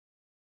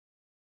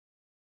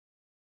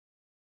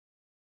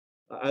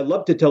I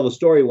love to tell the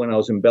story when I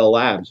was in Bell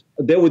Labs.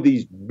 There were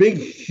these big,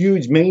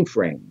 huge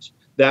mainframes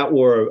that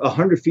were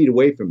 100 feet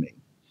away from me.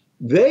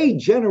 They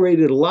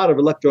generated a lot of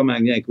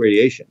electromagnetic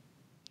radiation,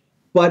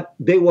 but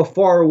they were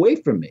far away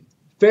from me.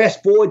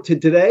 Fast forward to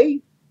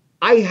today,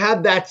 I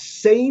have that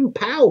same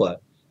power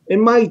in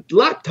my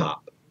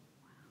laptop,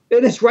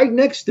 and it's right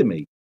next to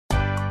me.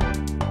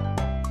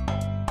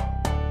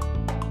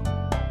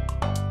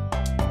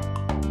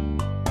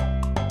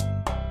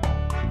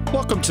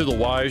 Welcome to the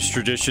Wise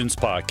Traditions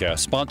podcast,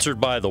 sponsored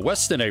by the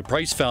Weston A.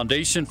 Price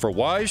Foundation for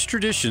Wise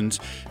Traditions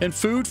in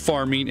Food,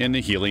 Farming, and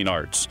the Healing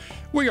Arts.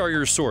 We are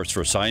your source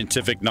for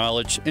scientific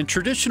knowledge and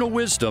traditional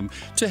wisdom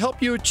to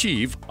help you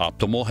achieve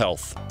optimal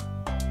health.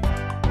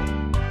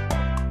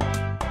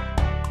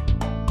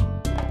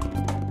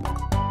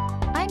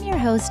 I'm your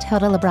host,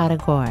 Hilda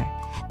Labrada-Gore.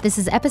 This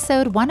is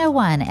episode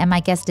 101, and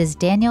my guest is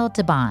Daniel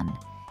DeBaun.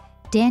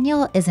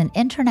 Daniel is an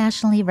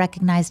internationally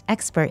recognized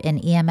expert in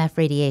EMF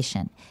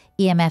radiation,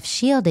 EMF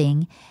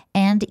shielding,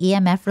 and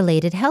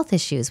EMF-related health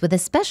issues with a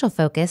special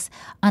focus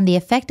on the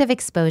effect of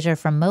exposure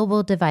from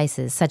mobile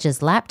devices such as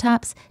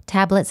laptops,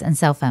 tablets, and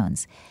cell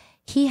phones.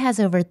 He has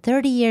over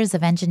 30 years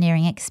of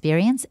engineering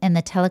experience in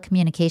the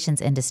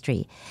telecommunications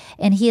industry,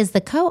 and he is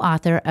the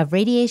co-author of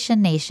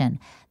Radiation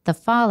Nation, The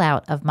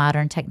Fallout of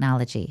Modern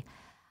Technology.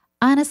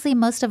 Honestly,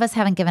 most of us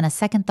haven't given a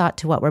second thought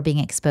to what we're being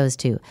exposed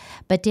to,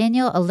 but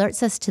Daniel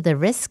alerts us to the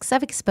risks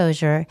of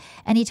exposure,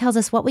 and he tells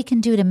us what we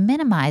can do to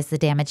minimize the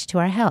damage to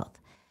our health.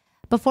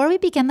 Before we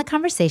begin the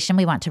conversation,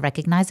 we want to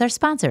recognize our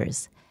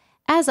sponsors.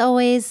 As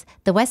always,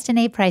 the Weston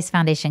A. Price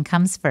Foundation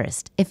comes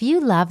first. If you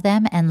love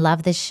them and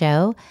love this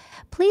show,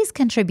 please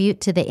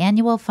contribute to the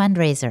annual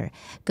fundraiser.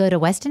 Go to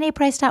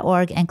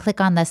westonaprice.org and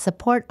click on the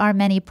Support Our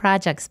Many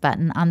Projects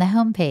button on the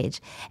homepage.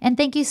 And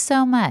thank you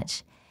so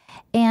much.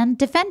 And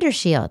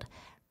DefenderShield.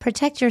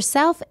 Protect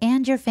yourself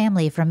and your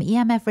family from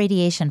EMF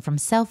radiation from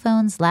cell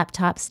phones,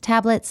 laptops,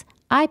 tablets,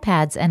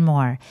 iPads, and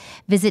more.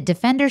 Visit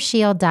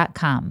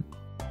DefenderShield.com.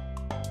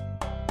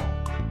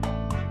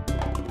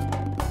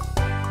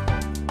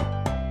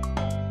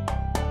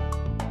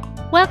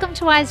 Welcome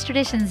to Wise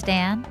Traditions,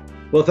 Dan.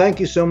 Well, thank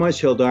you so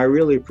much, Hilda. I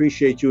really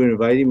appreciate you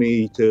inviting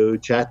me to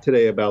chat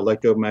today about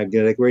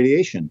electromagnetic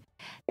radiation.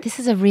 This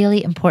is a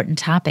really important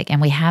topic,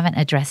 and we haven't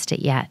addressed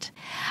it yet.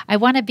 I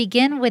want to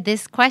begin with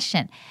this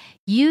question.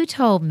 You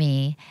told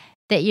me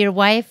that your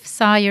wife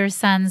saw your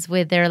sons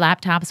with their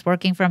laptops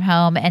working from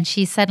home, and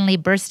she suddenly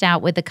burst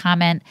out with the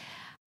comment,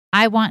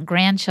 "I want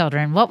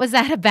grandchildren." What was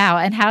that about,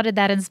 and how did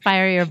that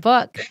inspire your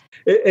book?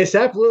 It's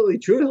absolutely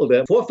true,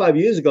 Hilda. 4 or 5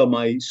 years ago,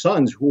 my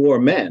sons, who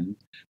are men,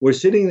 were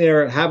sitting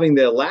there having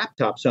their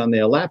laptops on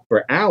their lap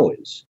for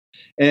hours.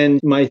 And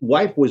my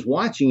wife was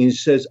watching and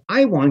says,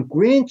 "I want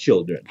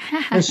grandchildren."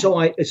 And so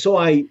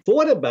I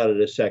thought about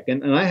it a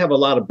second, and I have a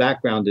lot of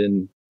background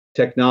in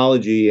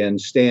technology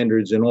and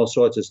standards and all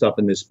sorts of stuff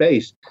in this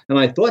space. And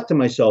I thought to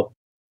myself,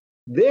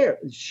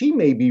 she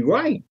may be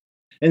right.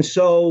 And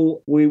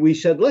so we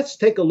said, let's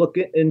take a look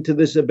into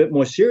this a bit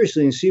more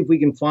seriously and see if we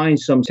can find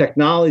some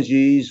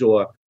technologies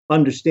or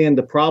understand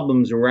the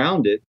problems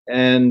around it.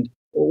 And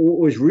what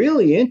was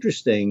really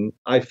interesting,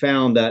 I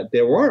found that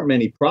there weren't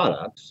many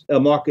products,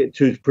 a market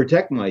to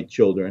protect my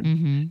children.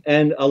 Mm-hmm.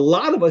 And a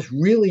lot of us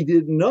really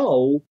didn't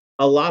know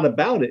a lot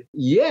about it.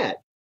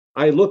 Yet,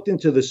 I looked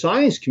into the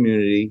science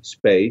community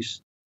space,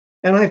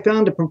 and I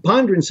found a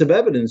preponderance of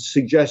evidence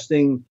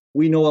suggesting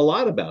we know a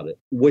lot about it,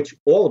 which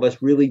all of us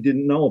really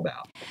didn't know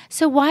about.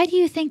 So why do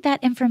you think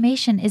that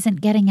information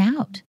isn't getting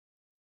out?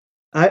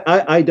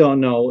 I don't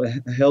know,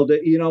 Hilda.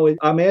 You know,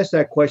 I'm asked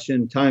that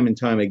question time and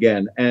time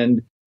again.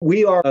 And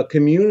we are a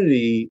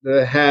community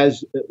that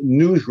has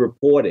news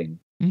reporting,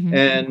 mm-hmm.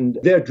 and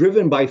they're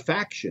driven by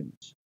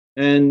factions.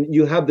 And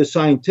you have the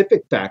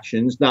scientific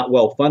factions, not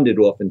well funded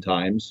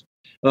oftentimes,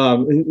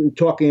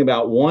 talking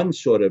about one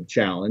sort of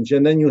challenge.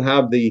 And then you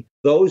have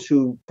those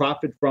who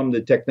profit from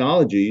the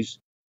technologies,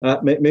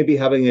 maybe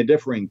having a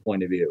differing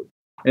point of view.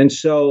 And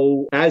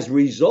so as a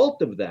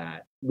result of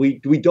that, we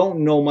don't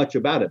know much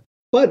about it.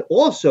 But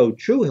also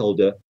true,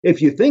 Hilda,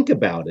 if you think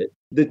about it,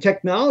 the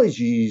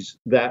technologies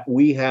that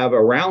we have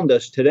around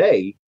us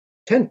today,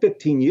 10,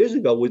 15 years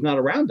ago, was not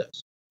around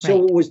us. So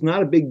Right. It was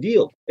not a big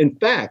deal. In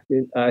fact,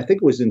 I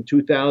think it was in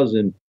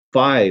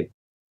 2005,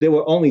 there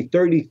were only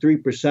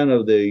 33%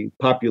 of the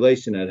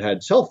population that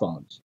had cell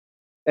phones.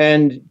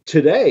 And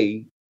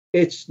today,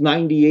 it's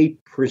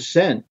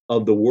 98%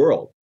 of the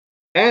world.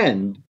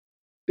 And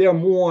there are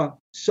more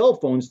cell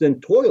phones than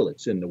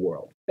toilets in the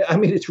world. I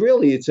mean,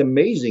 it's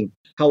amazing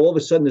how all of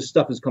a sudden this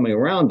stuff is coming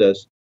around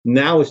us.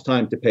 Now it's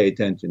time to pay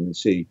attention and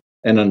see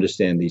and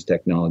understand these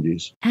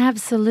technologies.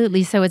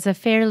 Absolutely. So it's a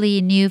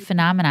fairly new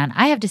phenomenon.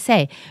 I have to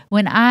say,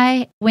 when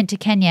I went to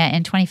Kenya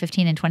in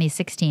 2015 and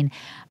 2016,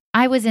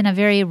 I was in a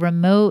very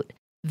remote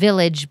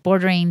village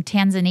bordering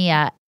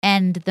Tanzania,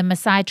 and the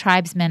Maasai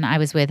tribesmen I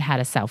was with had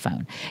a cell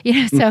phone.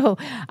 So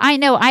I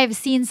know I've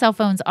seen cell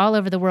phones all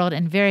over the world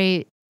in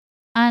very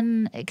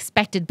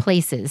unexpected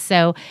places.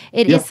 So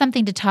it is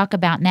something to talk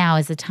about now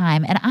as a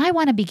time. And I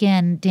want to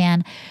begin,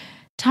 Dan,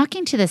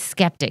 talking to the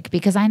skeptic,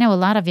 because I know a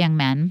lot of young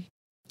men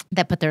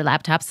that put their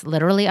laptops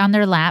literally on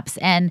their laps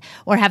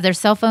or have their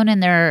cell phone in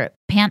their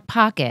pant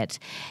pocket.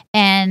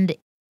 And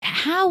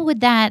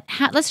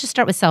let's just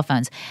start with cell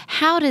phones.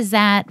 How does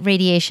that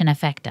radiation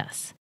affect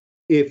us?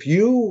 If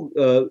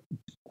you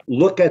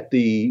look at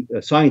the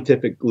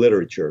scientific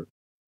literature,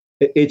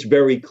 it's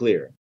very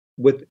clear.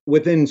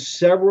 Within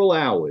several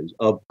hours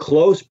of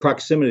close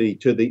proximity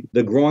to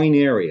the groin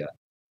area,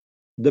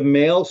 the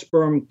male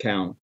sperm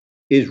count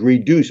is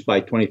reduced by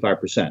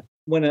 25%.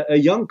 When a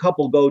young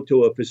couple go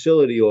to a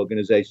facility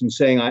organization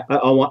saying, I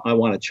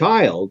want a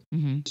child,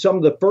 some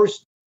of the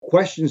first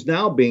questions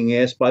now being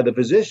asked by the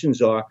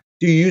physicians are,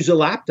 do you use a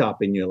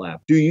laptop in your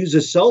lap? Do you use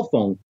a cell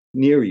phone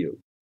near you?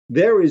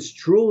 There is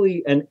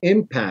truly an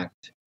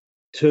impact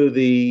to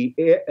the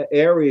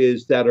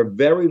areas that are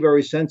very,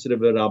 very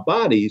sensitive in our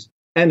bodies,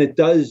 and it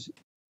does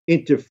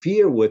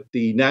interfere with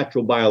the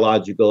natural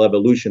biological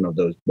evolution of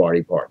those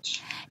body parts.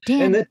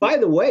 And that, by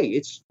the way,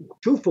 it's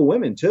true for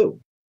women too.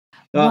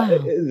 Wow.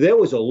 There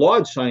was a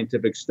large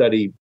scientific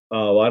study,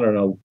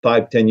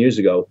 5-10 years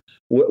ago,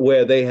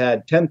 where they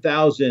had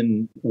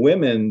 10,000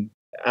 women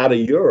out of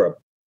Europe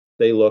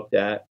they looked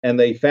at, and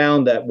they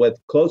found that with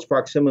close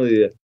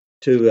proximity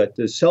to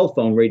the cell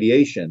phone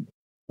radiation,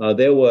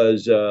 there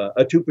was a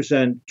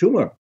 2%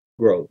 tumor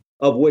growth,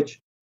 of which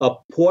a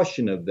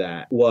portion of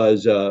that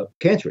was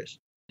cancerous.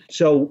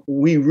 So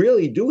we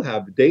really do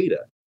have data.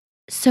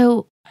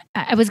 So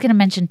I was going to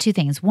mention two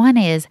things. One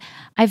is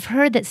I've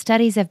heard that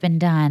studies have been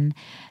done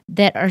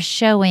that are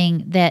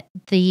showing that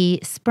the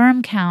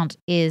sperm count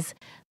is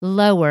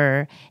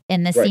lower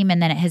in the semen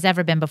than it has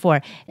ever been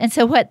before. And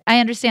so what I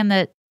understand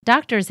that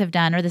doctors have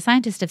done, or the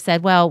scientists have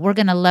said, well, we're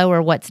going to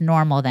lower what's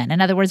normal then. In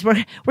other words,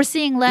 we're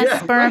seeing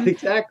less sperm. Right,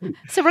 exactly.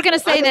 So we're going to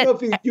say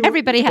that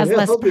everybody has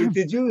less sperm.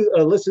 Did you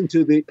listen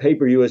to the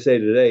paper USA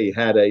Today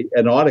had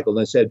an article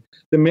that said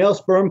the male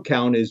sperm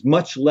count is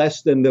much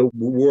less than the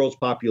world's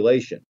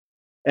population.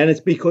 And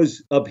it's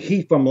because of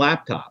heat from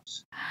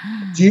laptops.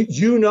 Do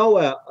you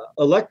know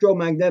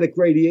electromagnetic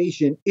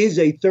radiation is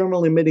a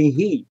thermal emitting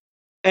heat,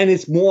 and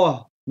it's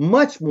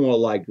much more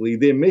likely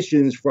the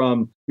emissions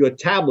from your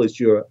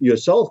tablets, your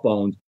cell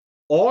phones,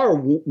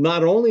 are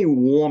not only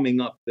warming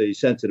up the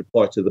sensitive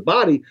parts of the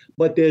body,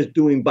 but they're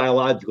doing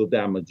biological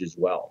damage as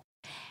well.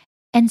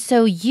 And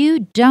so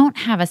you don't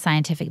have a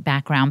scientific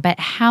background, but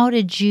how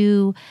did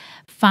you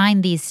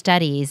find these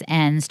studies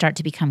and start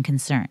to become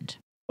concerned?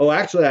 Oh,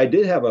 actually, I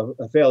did have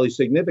a fairly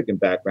significant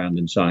background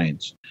in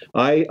science.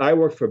 I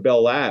worked for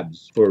Bell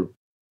Labs for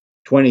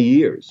 20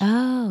 years.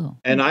 Oh.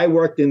 And I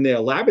worked in their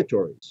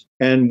laboratories.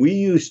 And we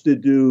used to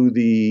do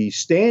the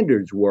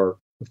standards work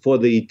for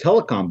the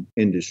telecom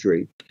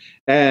industry.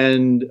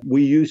 And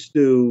we used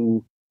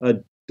to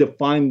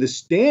define the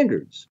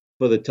standards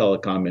for the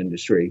telecom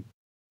industry.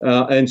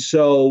 And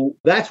so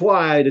that's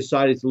why I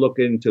decided to look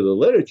into the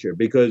literature,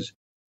 because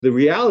the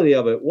reality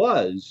of it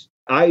was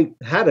I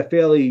had a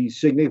fairly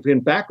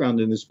significant background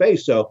in the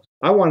space. So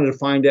I wanted to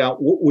find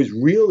out what was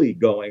really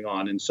going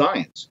on in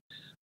science.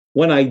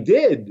 When I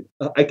did,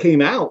 I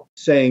came out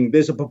saying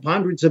there's a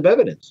preponderance of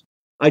evidence.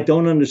 I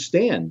don't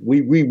understand.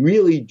 We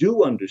really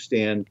do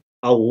understand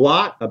a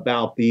lot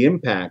about the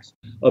impacts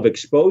of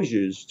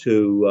exposures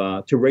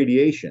to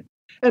radiation.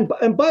 And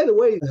by the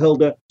way,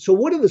 Hilda, so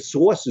what are the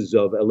sources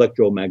of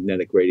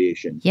electromagnetic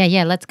radiation?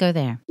 Yeah, let's go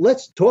there.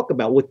 Let's talk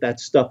about what that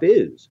stuff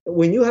is.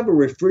 When you have a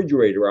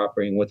refrigerator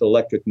operating with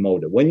electric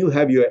motor, when you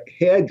have your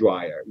hair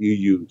dryer you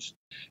use,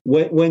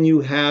 when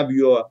you have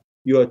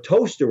your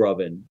toaster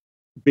oven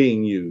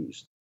being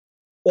used,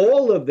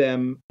 all of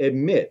them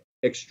emit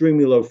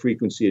extremely low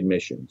frequency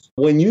emissions.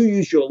 When you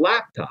use your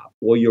laptop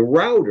or your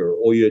router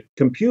or your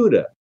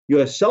computer,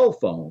 your cell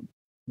phone,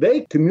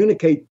 they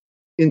communicate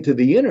into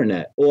the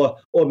internet or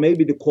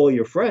maybe to call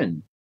your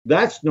friend.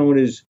 That's known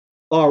as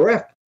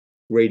RF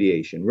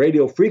radiation,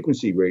 radio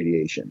frequency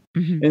radiation.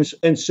 Mm-hmm.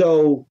 And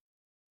so,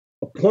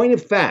 a point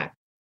of fact,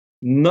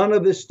 none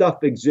of this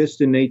stuff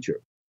exists in nature.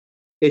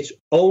 It's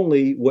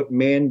only what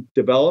man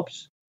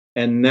develops,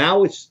 and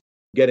now it's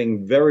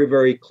getting very,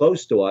 very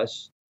close to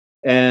us.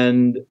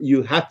 And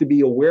you have to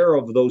be aware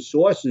of those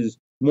sources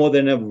more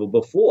than ever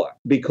before,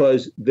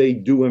 because they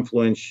do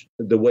influence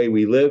the way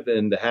we live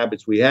and the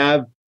habits we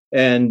have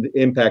and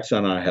impacts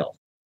on our health.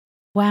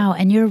 Wow.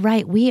 And you're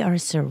right. We are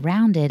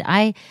surrounded.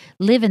 I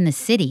live in the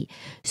city.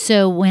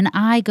 So when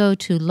I go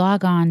to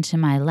log on to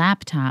my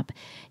laptop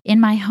in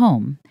my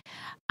home,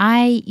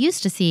 I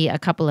used to see a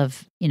couple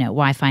of,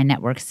 Wi-Fi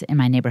networks in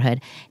my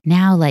neighborhood.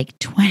 Now, like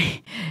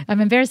 20, I'm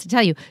embarrassed to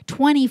tell you,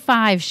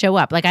 25 show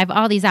up. Like I have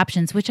all these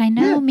options, which I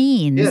know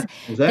means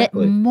that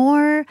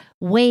more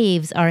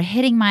waves are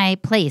hitting my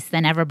place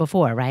than ever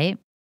before, right?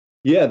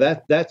 Yeah,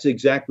 that's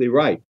exactly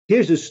right.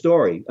 Here's a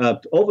story.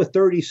 Over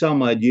 30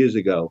 some odd years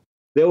ago,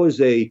 there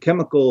was a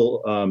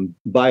chemical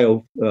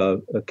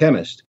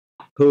biochemist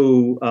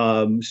who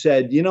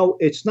said,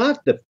 it's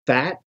not the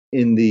fat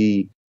in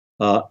the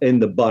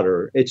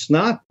butter. It's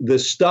not the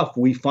stuff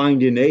we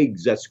find in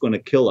eggs that's going to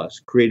kill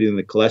us, creating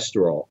the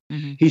cholesterol.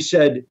 Mm-hmm. He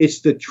said it's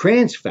the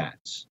trans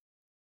fats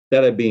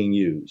that are being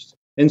used.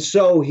 And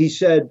so he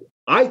said,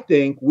 I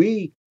think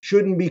we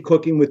shouldn't be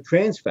cooking with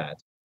trans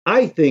fats.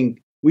 I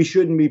think we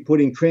shouldn't be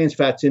putting trans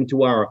fats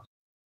into our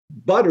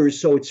butters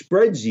so it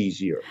spreads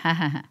easier.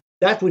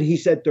 That's what he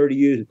said 30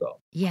 years ago.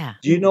 Yeah.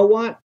 Do you know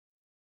what?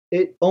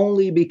 It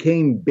only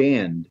became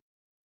banned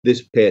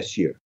this past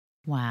year.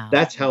 Wow.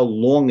 That's how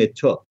long it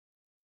took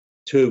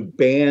to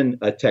ban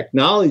a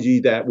technology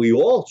that we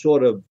all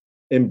sort of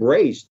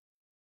embraced,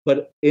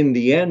 but in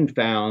the end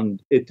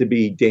found it to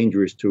be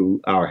dangerous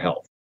to our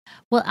health.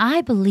 Well,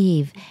 I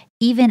believe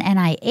even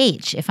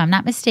NIH, if I'm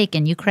not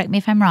mistaken, you correct me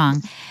if I'm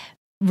wrong,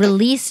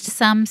 released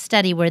some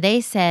study where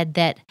they said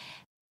that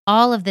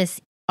all of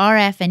this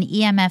RF and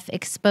EMF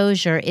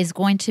exposure is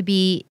going to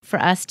be for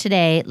us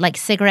today like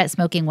cigarette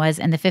smoking was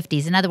in the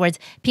 50s. In other words,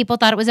 people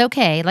thought it was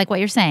okay, like what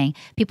you're saying.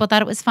 People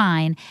thought it was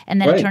fine, and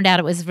then it turned out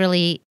it was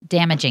really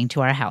damaging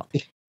to our health.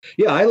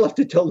 Yeah, I love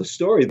to tell the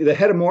story. The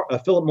head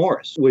of Philip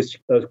Morris was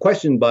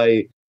questioned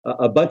by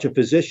a bunch of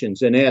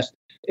physicians and asked,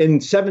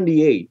 in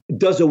 78,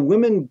 does a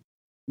woman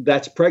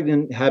that's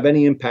pregnant have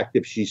any impact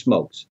if she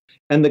smokes?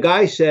 And the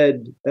guy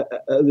said,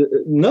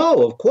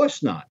 no, of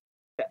course not,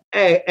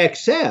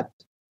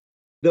 except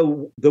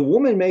the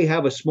woman may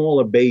have a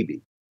smaller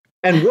baby.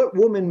 And what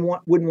woman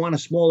wouldn't want a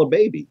smaller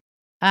baby?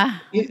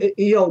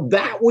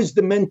 That was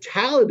the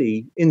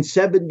mentality in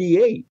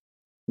 78.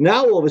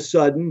 Now, all of a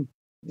sudden,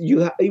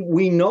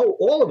 we know,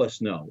 all of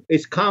us know,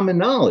 it's common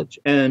knowledge.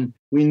 And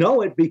we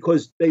know it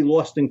because they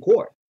lost in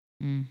court.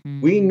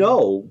 Mm-hmm. We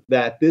know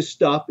that this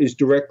stuff is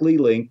directly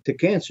linked to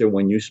cancer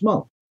when you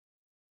smoke.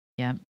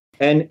 Yeah.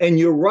 And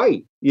you're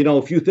right.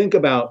 If you think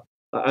about,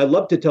 I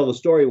love to tell the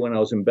story when I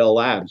was in Bell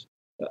Labs.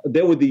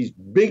 There were these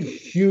big,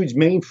 huge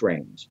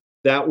mainframes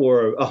that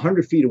were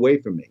 100 feet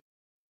away from me.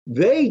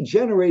 They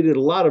generated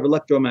a lot of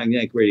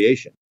electromagnetic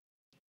radiation,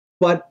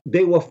 but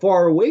they were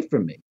far away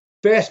from me.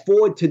 Fast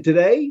forward to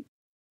today,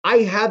 I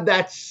have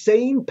that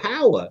same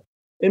power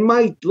in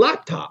my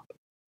laptop,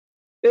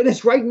 and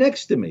it's right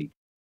next to me,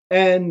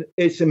 and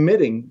it's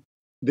emitting.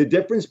 The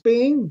difference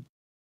being,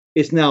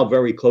 it's now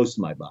very close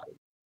to my body.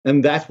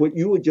 And that's what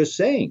you were just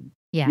saying.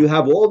 Yeah. You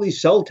have all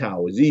these cell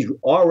towers, these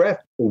RF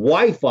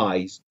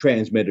Wi-Fi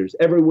transmitters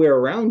everywhere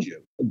around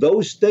you.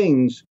 Those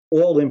things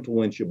all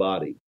influence your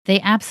body. They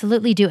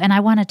absolutely do. And I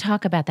want to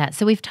talk about that.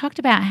 So we've talked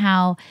about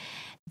how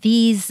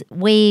these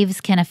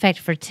waves can affect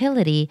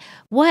fertility.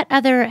 What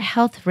other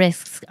health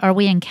risks are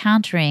we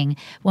encountering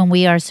when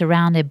we are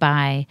surrounded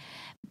by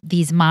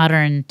these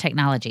modern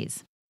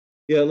technologies?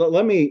 Yeah,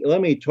 let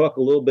me talk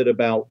a little bit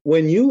about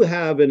when you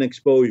have an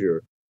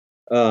exposure.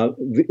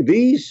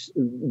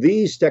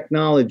 These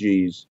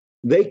technologies,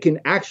 they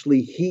can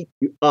actually heat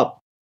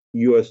up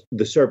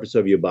the surface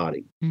of your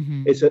body.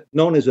 Mm-hmm. It's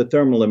known as a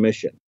thermal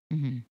emission.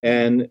 Mm-hmm.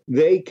 And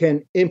they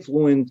can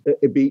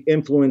be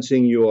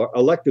influencing your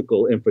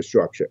electrical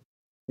infrastructure.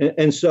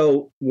 And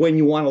so when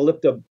you want to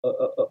lift a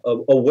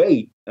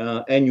weight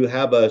and you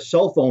have a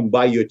cell phone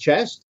by your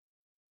chest,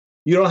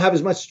 you don't have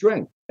as much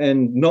strength.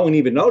 And no one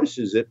even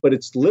notices it, but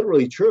it's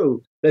literally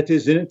true that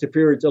there's an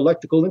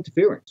electrical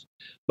interference.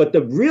 But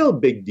the real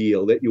big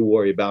deal that you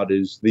worry about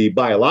is the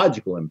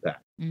biological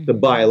impact, mm-hmm. the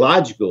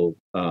biological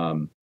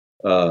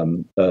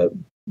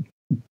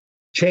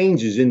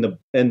changes in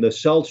the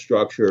cell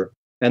structure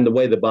and the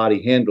way the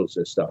body handles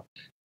this stuff.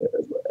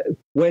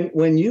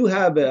 When you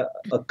have a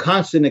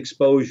constant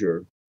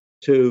exposure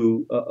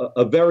to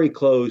a very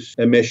close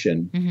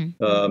emission,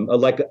 mm-hmm.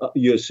 Like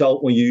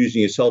when you're using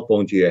your cell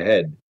phone to your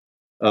head,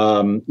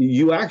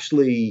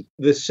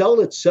 the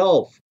cell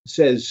itself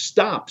says,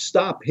 stop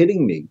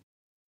hitting me.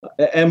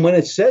 And when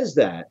it says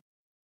that,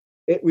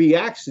 it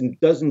reacts and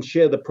doesn't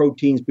share the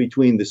proteins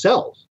between the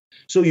cells.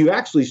 So you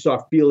actually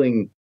start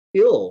feeling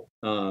ill.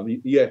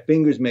 Your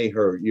fingers may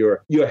hurt,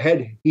 your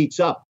head heats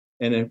up,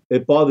 and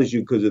it bothers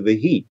you because of the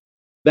heat.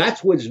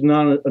 That's what's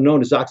known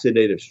as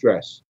oxidative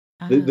stress.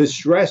 The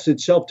stress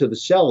itself to the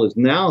cell is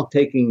now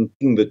taking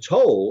the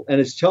toll,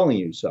 and it's telling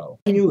you so.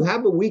 When you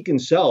have a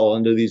weakened cell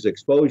under these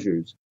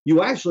exposures,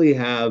 you actually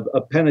have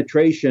a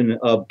penetration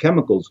of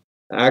chemicals.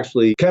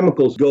 Actually,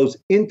 chemicals goes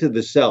into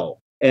the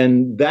cell,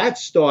 and that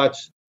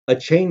starts a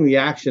chain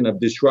reaction of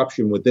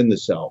disruption within the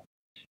cell.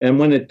 And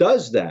when it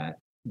does that,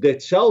 the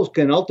cells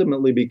can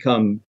ultimately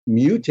become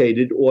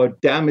mutated or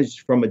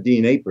damaged from a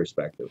DNA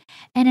perspective.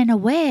 And in a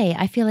way,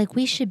 I feel like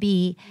we should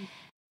be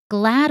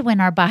glad when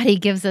our body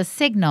gives us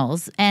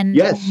signals, and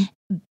yes,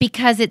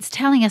 because it's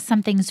telling us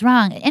something's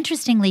wrong.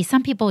 Interestingly,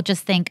 some people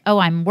just think, oh,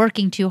 I'm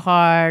working too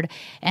hard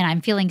and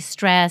I'm feeling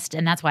stressed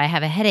and that's why I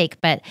have a headache.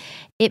 But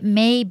it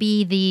may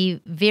be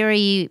the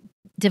very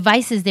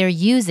devices they're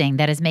using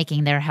that is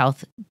making their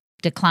health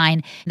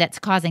decline that's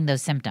causing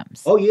those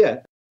symptoms. Oh, yeah.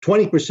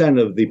 20%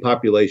 of the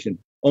population,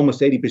 almost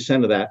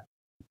 80% of that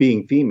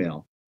being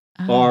female,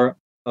 are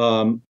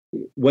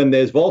when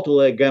there's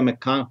volatile organic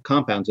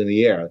compounds in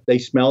the air, they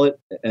smell it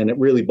and it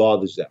really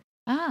bothers them.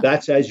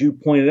 That's, as you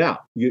pointed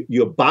out,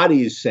 your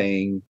body is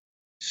saying,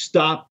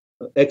 stop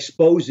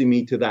exposing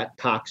me to that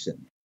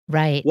toxin.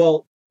 Right.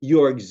 Well,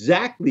 you're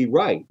exactly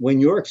right. When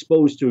you're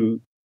exposed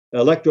to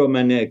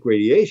electromagnetic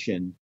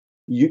radiation,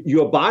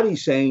 your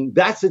body's saying,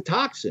 that's a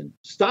toxin.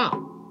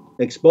 Stop.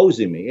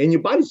 exposing me. And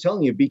your body's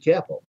telling you, be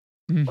careful.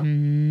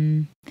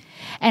 Mm-hmm.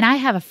 And I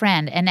have a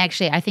friend, and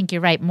actually, I think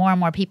you're right. More and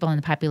more people in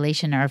the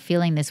population are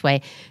feeling this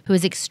way, who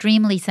is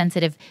extremely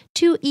sensitive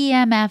to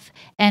EMF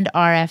and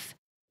RF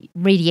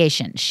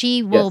radiation.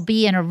 She will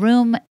be in a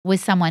room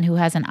with someone who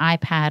has an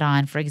iPad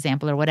on, for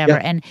example, or whatever,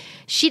 and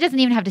she doesn't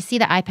even have to see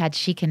the iPad.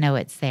 She can know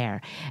it's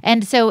there.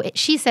 And so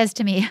she says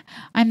to me,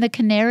 I'm the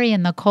canary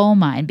in the coal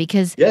mine,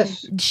 because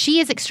she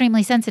is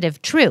extremely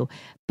sensitive, true,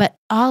 but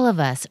all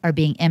of us are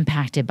being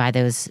impacted by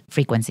those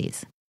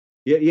frequencies.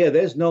 Yeah,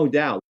 there's no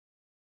doubt.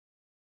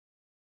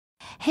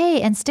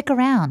 Hey, and stick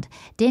around.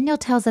 Daniel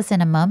tells us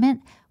in a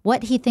moment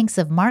what he thinks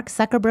of Mark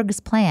Zuckerberg's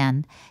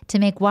plan to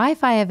make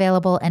Wi-Fi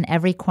available in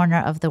every corner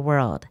of the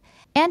world.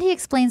 And he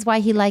explains why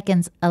he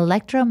likens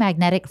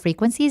electromagnetic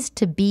frequencies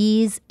to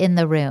bees in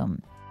the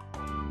room.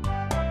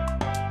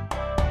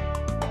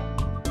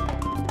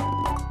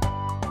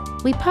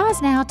 We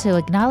pause now to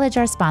acknowledge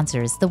our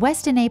sponsors, the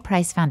Weston A.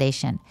 Price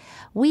Foundation.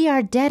 We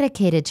are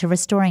dedicated to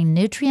restoring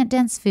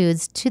nutrient-dense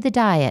foods to the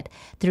diet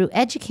through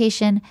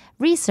education,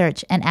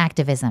 research, and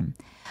activism.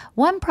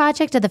 One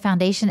project of the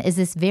foundation is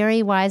this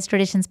very Wise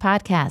Traditions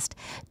podcast.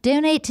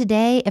 Donate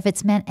today if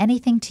it's meant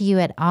anything to you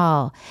at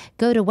all.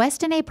 Go to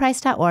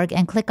westonaprice.org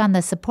and click on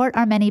the Support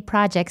Our Many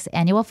Projects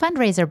annual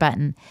fundraiser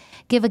button.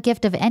 Give a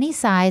gift of any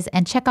size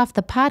and check off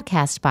the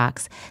podcast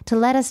box to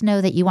let us know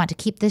that you want to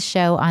keep this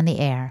show on the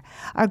air.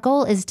 Our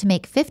goal is to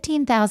make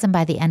 $15,000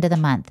 by the end of the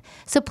month.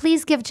 So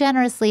please give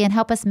generously and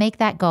help us make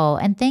that goal.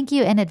 And thank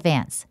you in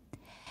advance.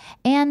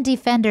 And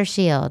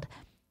DefenderShield.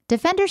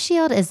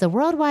 DefenderShield is the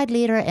worldwide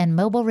leader in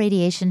mobile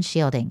radiation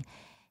shielding.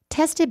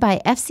 Tested by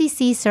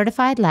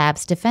FCC-certified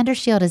labs,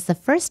 DefenderShield is the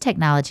first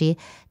technology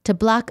to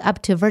block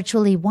up to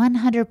virtually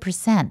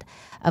 100%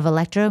 of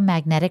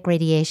electromagnetic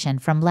radiation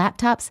from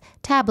laptops,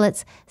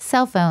 tablets,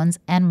 cell phones,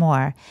 and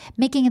more,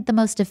 making it the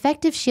most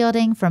effective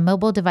shielding for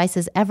mobile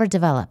devices ever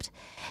developed.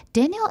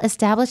 Daniel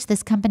established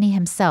this company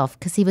himself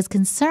because he was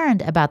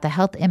concerned about the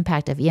health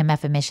impact of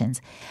EMF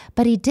emissions,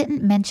 but he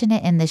didn't mention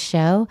it in this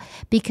show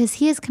because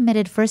he is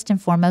committed first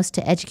and foremost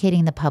to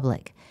educating the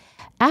public.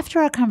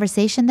 After our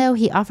conversation, though,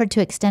 he offered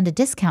to extend a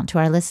discount to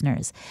our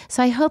listeners,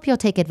 so I hope you'll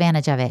take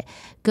advantage of it.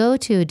 Go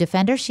to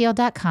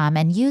DefenderShield.com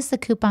and use the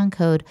coupon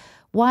code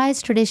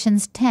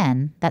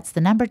WISETRADITIONS10, that's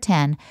the number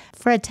 10,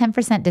 for a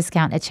 10%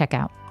 discount at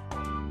checkout.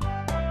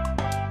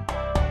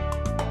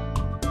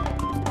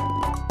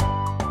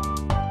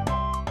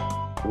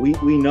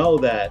 We know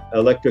that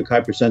electric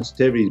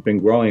hypersensitivity has been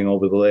growing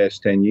over the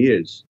last 10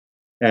 years.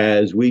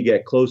 As we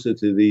get closer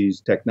to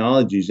these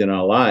technologies in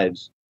our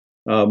lives,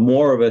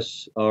 more of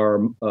us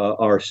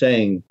are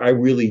saying, I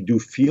really do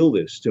feel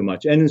this too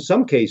much. And in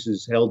some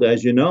cases, Hilda,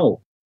 as you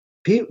know,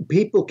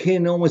 people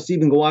can't almost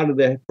even go out of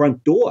their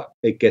front door.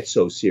 It gets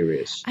so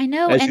serious. I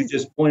know. As you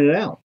just pointed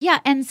out. Yeah.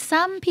 And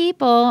some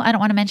people, I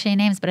don't want to mention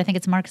any names, but I think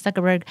it's Mark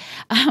Zuckerberg.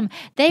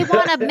 They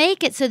want to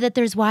make it so that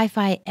there's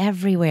Wi-Fi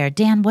everywhere.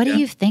 Dan, what do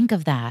you think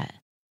of that?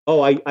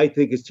 Oh, I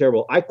think it's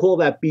terrible. I call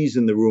that bees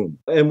in the room.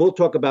 And we'll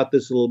talk about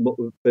this a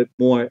little bit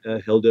more,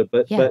 Hilda.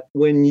 But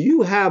when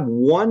you have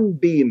one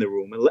bee in the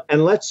room,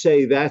 and let's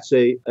say that's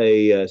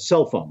a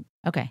cell phone.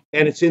 Okay.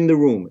 And it's in the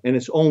room, and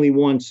it's only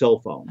one cell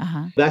phone.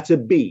 That's a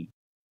bee.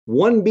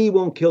 One bee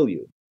won't kill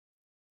you,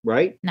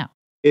 right? No.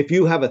 If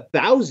you have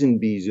 1,000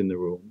 bees in the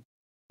room,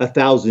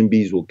 1,000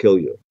 bees will kill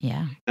you.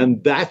 Yeah.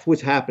 And that's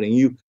what's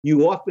happening.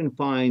 You often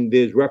find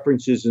there's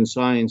references in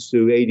science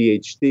to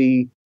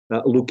ADHD,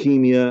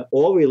 leukemia,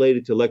 all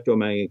related to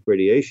electromagnetic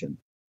radiation.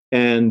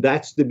 And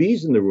that's the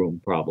bees in the room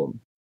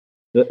problem.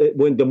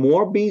 When the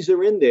more bees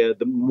are in there,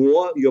 the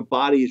more your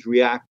body is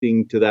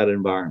reacting to that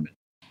environment.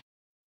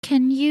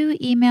 Can you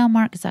email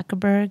Mark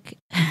Zuckerberg?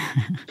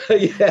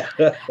 Yeah.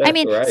 I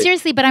mean,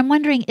 seriously, but I'm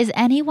wondering, is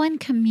anyone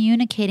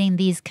communicating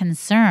these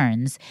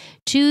concerns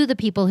to the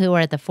people who are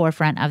at the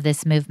forefront of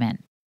this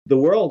movement? The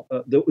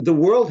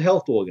World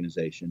Health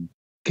Organization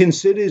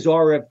considers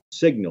RF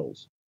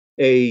signals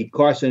a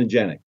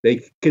carcinogenic.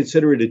 They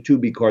consider it a to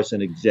be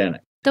carcinogenic.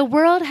 The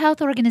World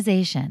Health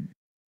Organization.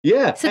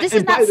 Yeah. So this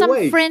is not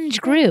some fringe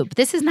group.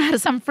 This is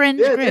not some fringe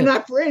group. They're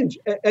not fringe.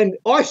 And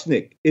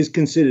arsenic is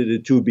considered a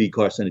to be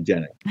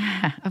carcinogenic.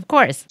 Of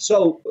course.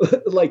 So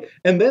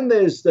and then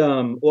there's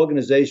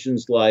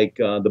organizations like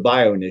the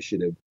Bio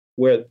Initiative,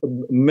 where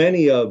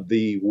many of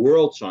the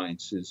world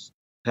sciences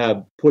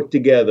have put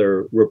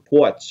together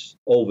reports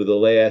over the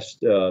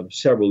last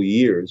several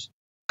years,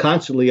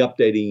 constantly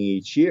updating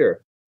each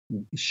year,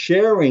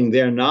 sharing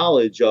their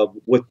knowledge of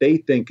what they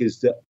think is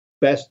the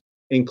best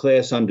in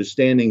class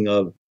understanding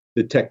of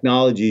the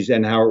technologies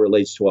and how it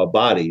relates to our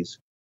bodies.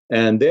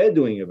 And they're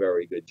doing a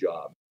very good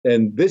job.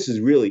 And this is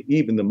really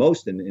even the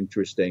most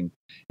interesting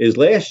is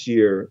last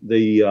year,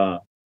 the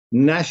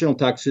National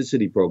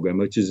Toxicity Program,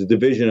 which is a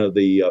division of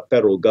the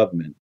federal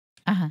government,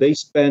 they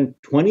spent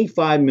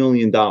 $25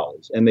 million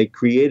and they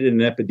created an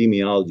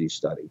epidemiology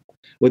study.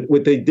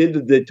 What they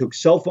did, they took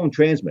cell phone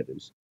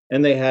transmitters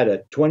and they had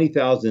a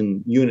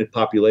 20,000 unit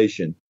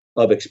population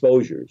of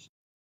exposures.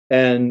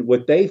 And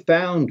what they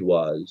found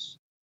was,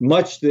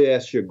 much to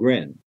their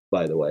chagrin,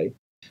 by the way,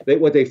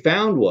 What they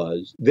found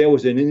was there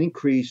was an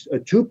increase, a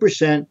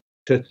 2%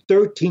 to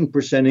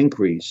 13%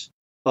 increase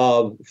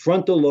of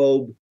frontal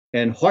lobe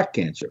and heart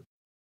cancer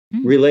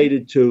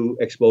related to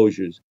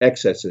exposures,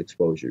 excess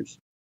exposures.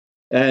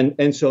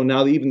 And so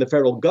now even the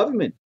federal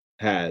government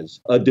has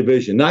a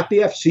division, not the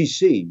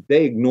FCC.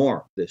 They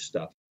ignore this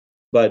stuff.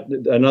 But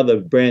another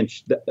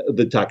branch,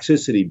 the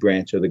toxicity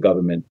branch of the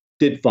government,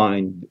 did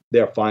find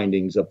their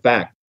findings of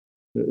fact,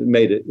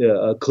 made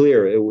it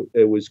clear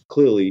it was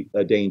clearly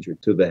a danger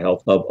to the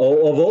health of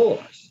all of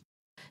us.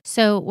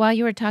 So while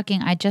you were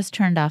talking, I just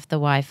turned off the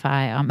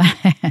Wi-Fi on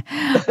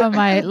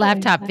my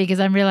laptop because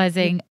I'm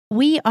realizing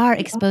we are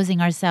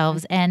exposing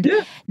ourselves, and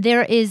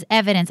there is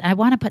evidence. I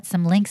want to put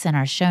some links in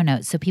our show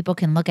notes so people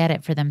can look at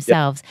it for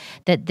themselves,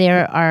 that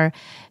there are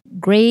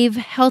grave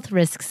health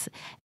risks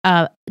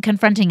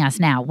confronting us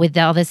now with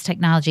all this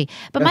technology.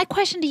 But my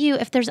question to you,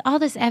 if there's all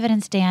this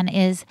evidence, Dan,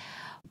 is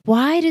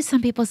why do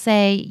some people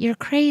say you're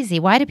crazy?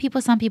 Why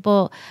do some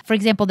people, for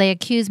example, they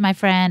accuse my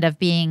friend of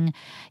being,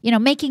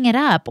 making it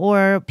up,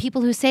 or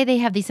people who say they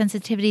have these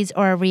sensitivities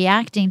or are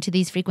reacting to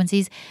these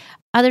frequencies,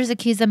 others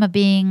accuse them of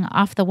being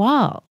off the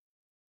wall.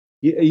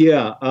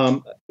 Yeah.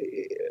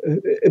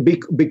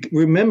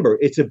 Remember,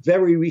 it's a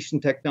very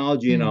recent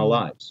technology in our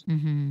lives.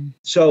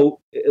 So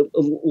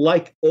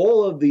like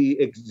all of the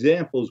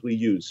examples we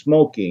use,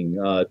 smoking,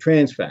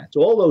 trans fats,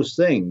 all those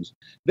things,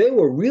 they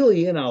were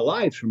really in our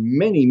lives for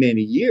many,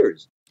 many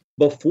years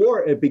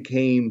before it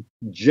became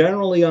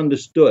generally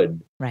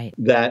understood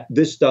that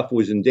this stuff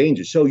was in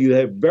danger. So you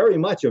have very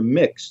much a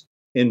mixed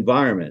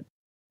environment.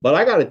 But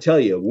I got to tell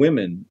you,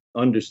 women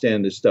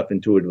understand this stuff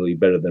intuitively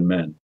better than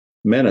men.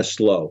 Men are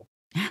slow.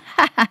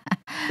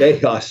 They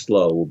are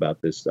slow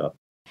about this stuff.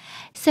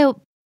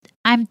 So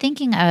I'm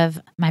thinking of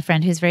my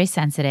friend who's very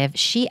sensitive.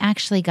 She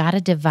actually got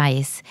a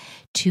device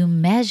to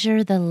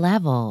measure the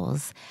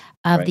levels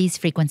of these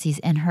frequencies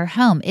in her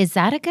home. Is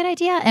that a good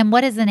idea? And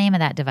what is the name of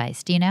that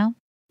device? Do you know?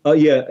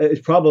 Yeah,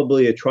 it's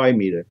probably a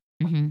trimeter.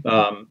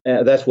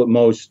 That's what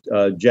most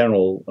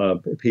general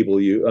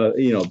people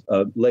use,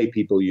 lay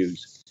people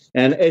use.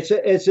 And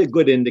it's a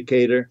good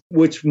indicator.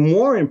 What's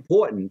more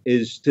important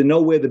is to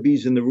know where the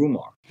bees in the room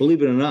are,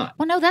 believe it or not.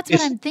 Well, no, that's what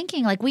I'm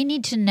thinking. Like, we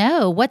need to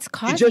know what's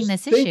causing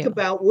this issue. Think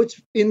about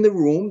what's in the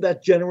room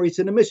that generates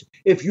an emission.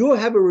 If you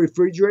have a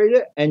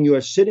refrigerator and you're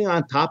sitting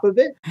on top of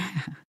it,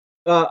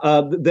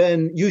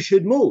 then you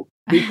should move,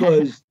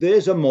 because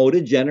there's a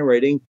motor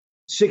generating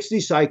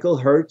 60 cycle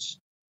hertz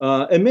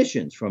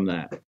emissions from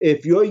that.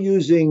 If you're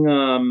using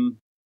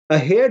a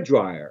hair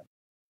dryer,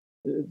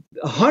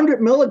 100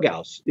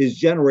 milligauss is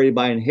generated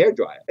by a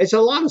hairdryer. It's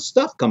a lot of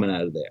stuff coming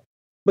out of there,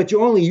 but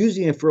you're only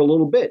using it for a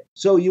little bit.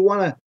 So you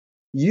want to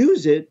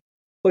use it,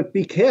 but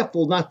be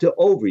careful not to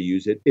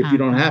overuse it if you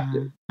don't have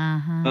to.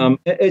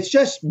 It's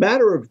just a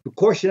matter of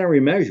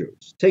precautionary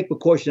measures. Take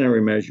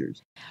precautionary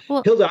measures.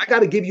 Well, Hilda, I got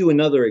to give you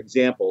another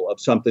example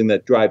of something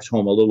that drives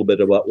home a little bit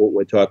about what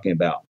we're talking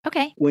about.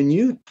 Okay. When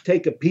you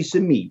take a piece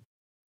of meat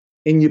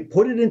and you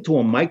put it into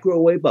a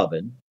microwave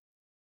oven,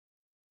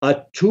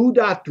 a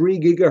 2.3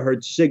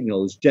 gigahertz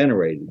signal is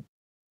generated.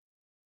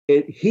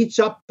 It heats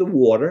up the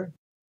water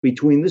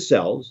between the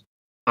cells,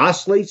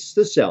 oscillates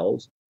the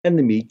cells, and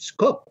the meat's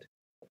cooked.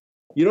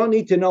 You don't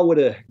need to know what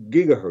a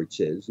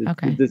gigahertz is.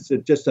 It's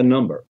just a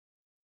number.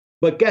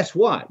 But guess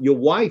what? Your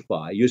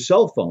Wi-Fi, your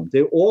cell phones,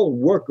 they all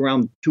work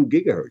around 2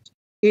 gigahertz.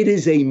 It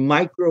is a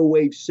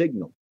microwave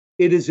signal.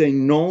 It is a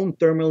known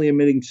thermally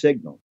emitting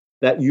signal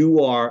that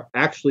you are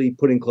actually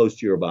putting close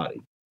to your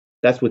body.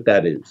 That's what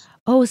that is.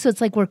 Oh, so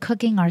it's like we're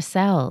cooking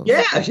ourselves.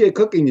 Yeah, you're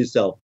cooking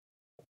yourself.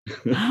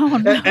 Oh,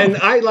 no. And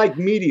I like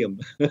medium.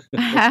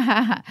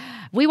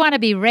 We want to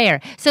be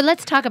rare. So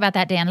let's talk about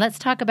that, Dan. Let's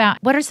talk about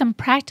what are some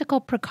practical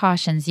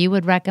precautions you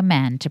would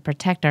recommend to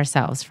protect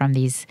ourselves from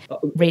these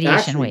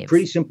radiation waves?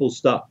 Pretty simple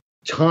stuff.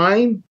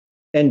 Time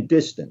and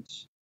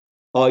distance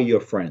are your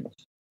friends.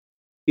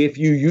 If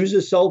you use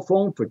a cell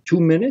phone for 2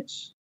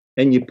 minutes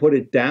and you put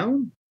it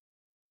down,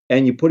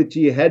 and you put it to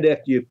your head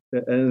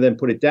and then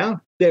put it down,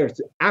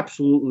 there's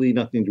absolutely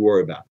nothing to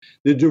worry about.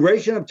 The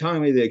duration of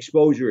time of the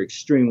exposure is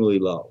extremely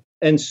low.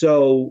 And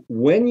so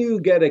when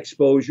you get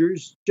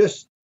exposures,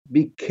 just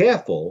be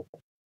careful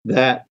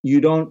that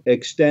you don't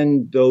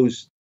extend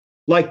those,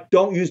 like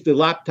don't use the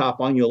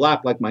laptop on your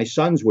lap like my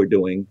sons were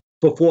doing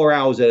for 4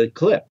 hours at a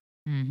clip,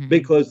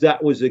 because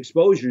that was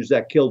exposures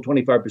that killed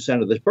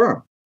 25% of the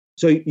sperm.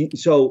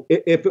 So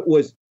if it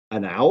was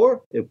an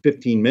hour,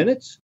 15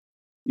 minutes,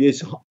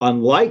 it's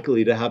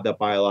unlikely to have that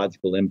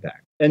biological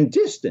impact. And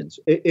distance,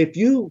 if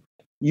you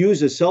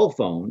use a cell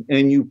phone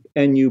and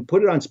you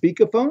put it on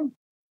speakerphone,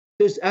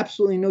 there's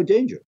absolutely no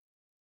danger.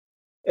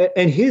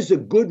 And here's a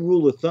good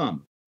rule of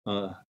thumb,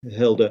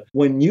 Hilda.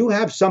 When you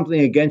have something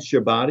against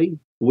your body,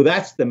 well,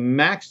 that's the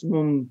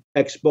maximum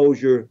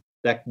exposure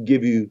that can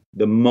give you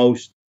the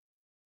most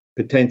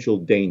potential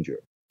danger.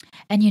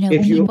 And,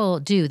 people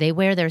do. They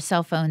wear their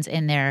cell phones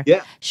in their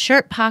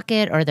shirt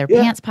pocket or their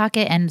pants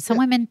pocket, and some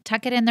women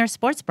tuck it in their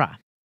sports bra.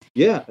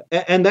 Yeah.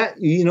 And that,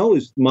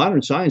 as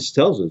modern science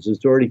tells us,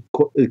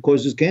 it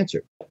causes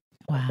cancer.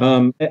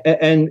 Wow.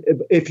 And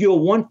if you're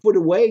 1 foot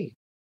away,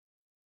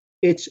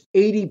 it's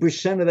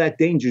 80% of that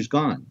danger is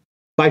gone.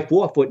 By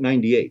 4 foot,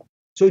 98.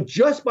 So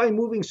just by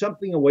moving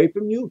something away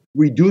from you,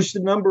 reduce the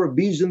number of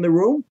bees in the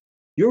room,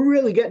 you're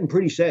really getting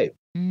pretty safe.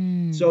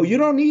 So you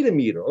don't need a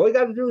meter. All you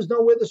got to do is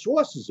know where the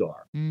sources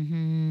are.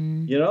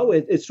 You know,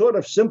 it's sort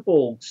of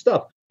simple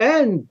stuff.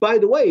 And by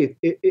the way,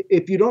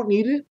 if you don't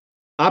need it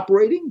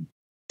operating,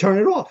 turn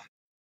it off.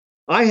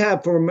 I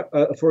have,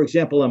 for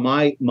example, in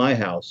my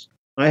house,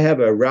 I have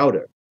a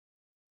router,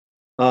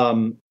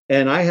 and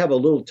I have a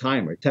little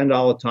timer,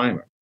 $10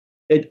 timer.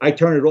 I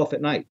turn it off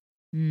at night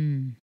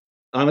on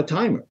a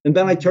timer, and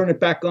then I turn it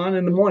back on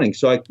in the morning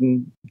so I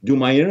can do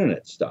my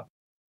internet stuff.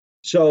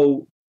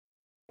 So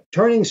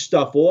turning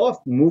stuff off,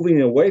 moving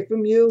it away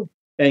from you,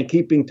 and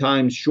keeping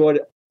time short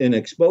in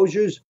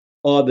exposures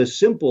are the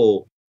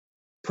simple,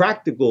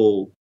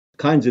 practical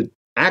kinds of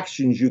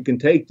actions you can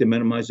take to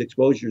minimize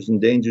exposures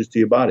and dangers to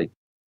your body.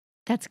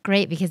 That's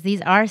great, because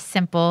these are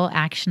simple,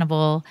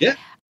 actionable. Yeah.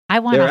 I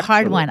want a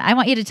hard one. I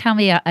want you to tell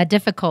me a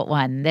difficult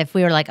one. If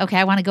we were like, okay,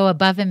 I want to go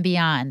above and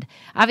beyond.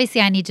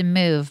 Obviously, I need to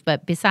move,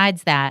 but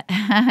besides that.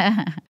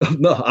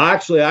 No,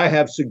 actually, I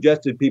have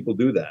suggested people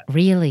do that.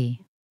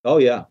 Really? Oh,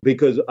 yeah,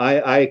 because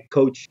I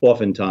coach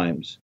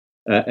oftentimes.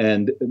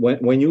 And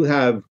when you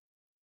have,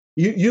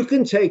 you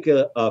can take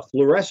a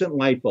fluorescent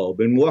light bulb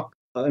and walk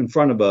in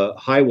front of a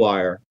high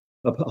wire,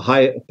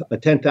 a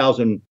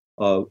 10,000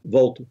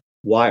 volt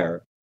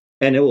wire,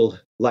 and it will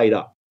light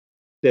up.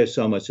 There's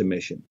so much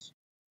emissions.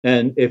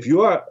 And if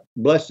you're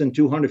less than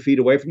 200 feet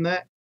away from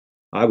that,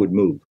 I would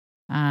move.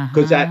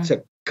 Because that's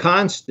a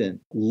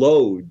constant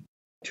load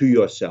to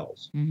your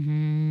cells.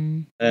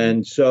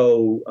 And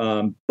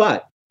so,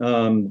 but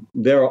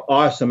there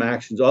are some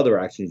other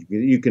actions.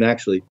 You can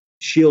actually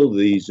shield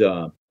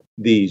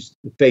these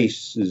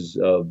faces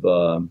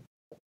of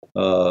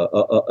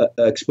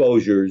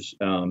exposures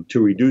to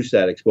reduce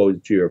that exposure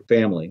to your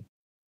family.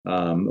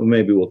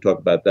 Maybe we'll talk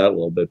about that a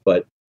little bit.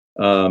 But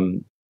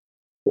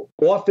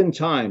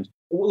oftentimes,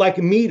 like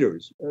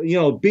meters,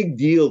 big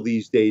deal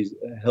these days,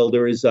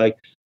 Hilda, is like,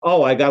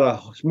 oh, I got a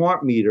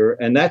smart meter,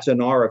 and that's an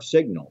RF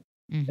signal.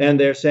 And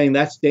they're saying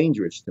that's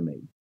dangerous to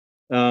me.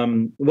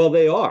 Well,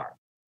 they are.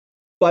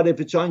 But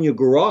if it's on your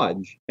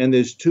garage and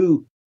there's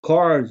 2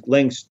 car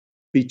lengths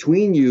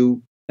between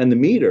you and the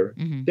meter,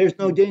 there's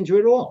no danger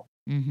at all.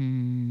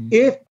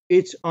 If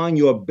it's on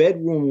your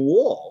bedroom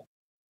wall,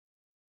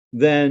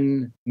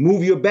 then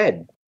move your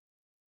bed.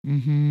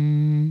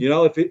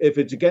 If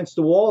it's against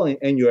the wall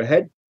and your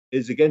head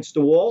is against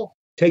the wall,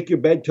 take your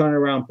bed, turn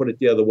around, put it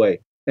the other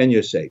way, and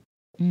you're safe.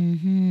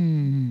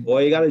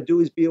 All you got to do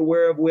is be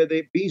aware of where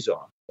the bees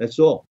are. That's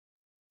all.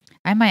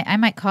 I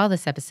might call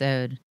this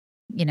episode,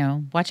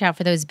 watch out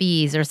for those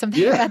bees or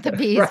something about the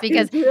bees, right?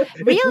 because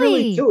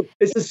really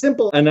it's a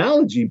simple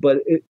analogy, but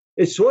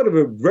it's sort of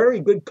a very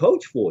good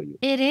coach for you.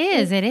 It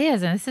is.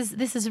 And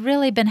this has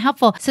really been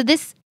helpful. So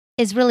this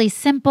is really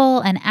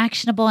simple and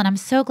actionable, and I'm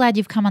so glad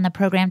you've come on the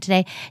program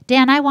today.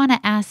 Dan, I want to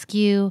ask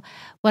you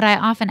what I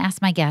often ask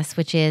my guests,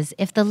 which is,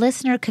 if the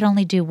listener could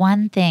only do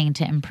one thing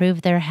to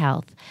improve their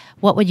health,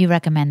 what would you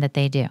recommend that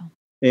they do?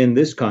 In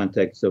this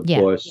context, of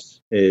course,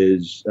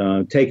 is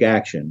take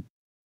action.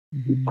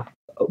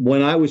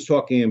 When I was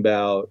talking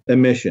about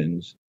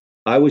emissions,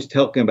 I was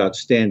talking about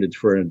standards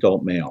for an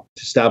adult male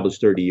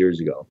established 30 years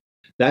ago.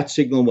 That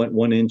signal went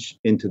 1 inch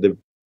into the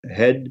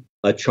head.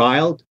 A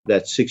child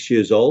that's 6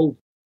 years old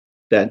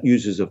that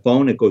uses a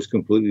phone, it goes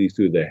completely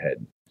through their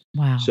head.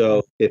 Wow.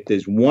 So if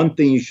there's one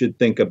thing you should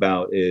think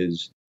about,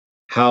 is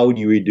how do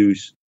you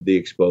reduce the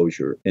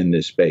exposure in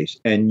this space?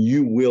 And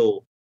you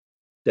will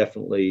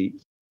definitely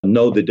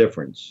know the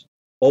difference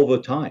over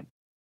time.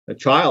 A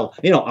child,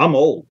 I'm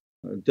old.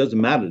 It doesn't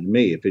matter to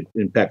me if it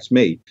impacts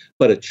me.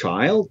 But a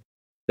child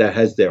that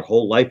has their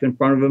whole life in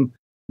front of them,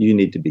 you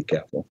need to be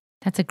careful.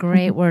 That's a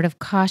great word of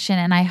caution,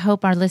 and I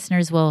hope our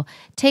listeners will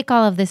take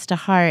all of this to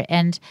heart.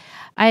 And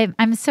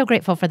I'm so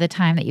grateful for the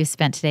time that you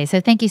spent today.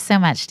 So thank you so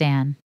much,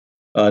 Dan.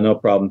 No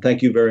problem.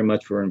 Thank you very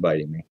much for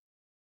inviting me.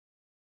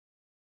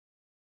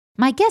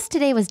 My guest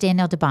today was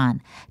Daniel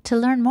DeBaun. To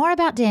learn more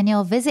about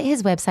Daniel, visit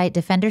his website,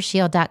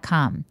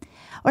 DefenderShield.com.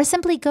 Or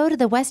simply go to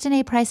the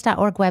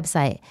WestonAPrice.org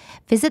website,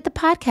 visit the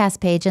podcast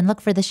page, and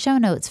look for the show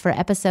notes for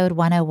episode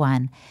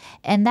 101.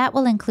 And that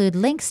will include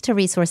links to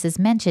resources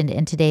mentioned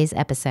in today's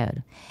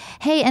episode.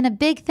 Hey, and a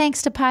big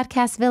thanks to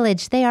Podcast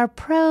Village. They are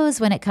pros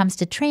when it comes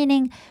to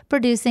training,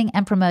 producing,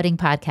 and promoting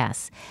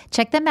podcasts.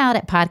 Check them out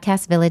at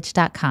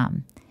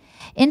podcastvillage.com.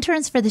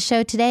 Interns for the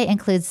show today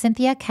include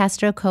Cynthia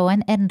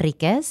Castro-Cohen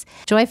Enriquez,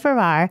 Joy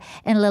Farrar,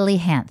 and Lily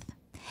Hanth.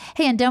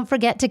 Hey, and don't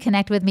forget to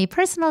connect with me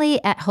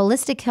personally at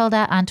Holistic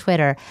Hilda on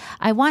Twitter.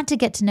 I want to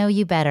get to know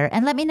you better,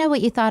 and let me know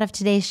what you thought of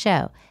today's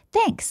show.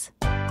 Thanks.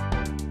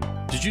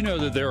 Did you know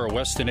that there are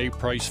Weston A.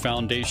 Price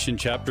Foundation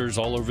chapters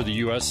all over the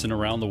U.S. and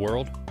around the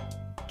world?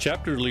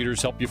 Chapter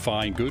leaders help you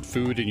find good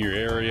food in your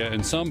area,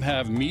 and some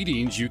have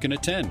meetings you can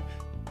attend.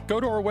 Go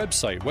to our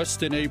website,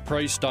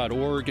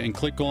 westonaprice.org, and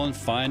click on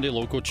Find a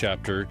Local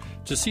Chapter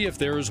to see if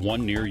there is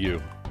one near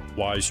you.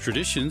 Wise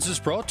Traditions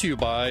is brought to you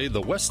by the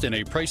Weston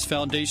A. Price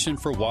Foundation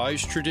for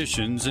Wise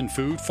Traditions in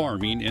Food,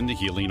 Farming, and the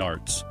Healing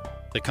Arts.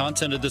 The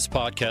content of this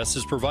podcast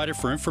is provided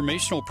for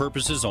informational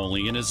purposes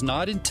only and is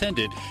not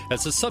intended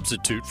as a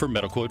substitute for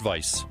medical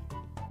advice.